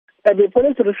The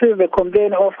police received a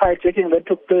complaint of hijacking that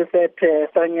took place at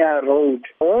Sanya Road.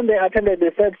 When they attended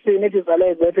the first scene, it is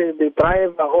alleged that the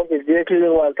driver of the vehicle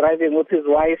was driving with his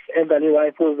wife, elderly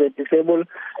wife who was disabled,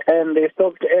 and they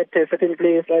stopped at a certain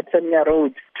place at Sanya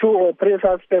Road. 2 or 3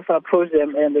 suspects approached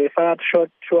them and they fired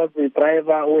shots towards the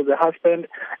driver who was the husband,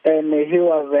 and he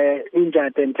was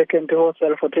injured and taken to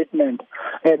hospital for treatment.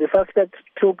 The suspect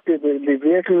took the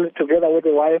vehicle together with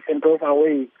the wife and drove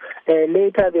away.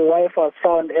 Later, the wife was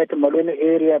found at the Malone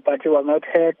area, but he was not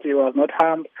hurt, he was not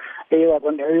harmed, he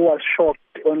was shocked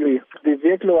only. The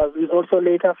vehicle was also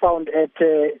later found at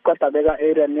Kotabega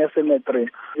area near cemetery.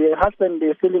 The husband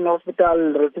is still in hospital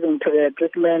receiving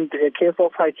treatment. A case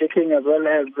of hijacking as well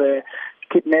as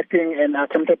kidnapping and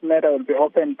attempted murder will be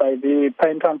opened by the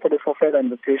Pinetown Police for further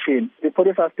investigation. The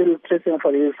police are still tracing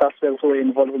for the suspects who were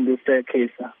involved in this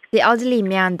case. The elderly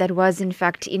man that was in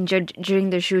fact injured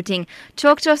during the shooting,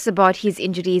 talk to us about his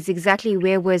injuries. Exactly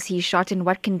where was he shot and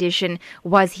what condition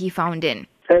was he found in?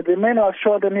 The man was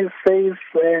shot in his face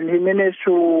and he managed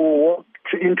to walk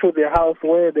into the house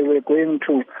where they were going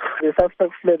to. The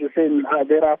suspect fled the scene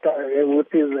thereafter with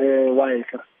his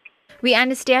wife. We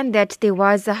understand that there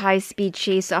was a high-speed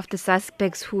chase of the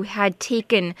suspects who had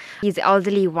taken his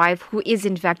elderly wife, who is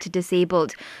in fact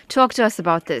disabled. Talk to us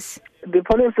about this. The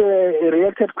police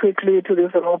reacted quickly to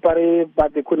this robbery,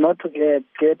 but they could not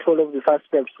get hold of the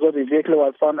suspects because the vehicle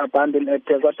was found abandoned at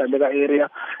the Kotabega area.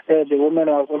 The woman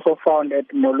was also found at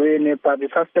Molweni, but the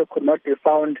suspect could not be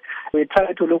found. We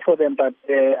tried to look for them, but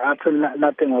actually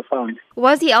nothing was found.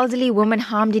 Was the elderly woman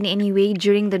harmed in any way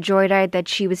during the joyride that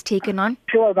she was taken on?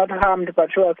 She was not harmed, but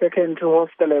she was taken to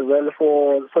hospital as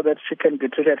well so that she can be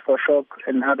treated for shock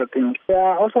and other things. We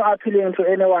are also appealing to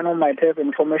anyone who might have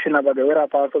information about the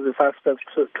whereabouts of the suspects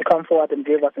to come forward and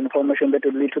give us information that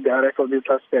will lead to the arrest of these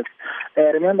suspects.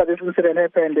 Remember, this incident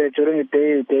happened during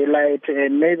the daylight,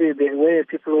 and maybe the way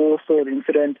people who saw the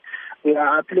incident, we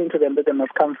are appealing to them that they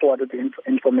must come forward with the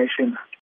information.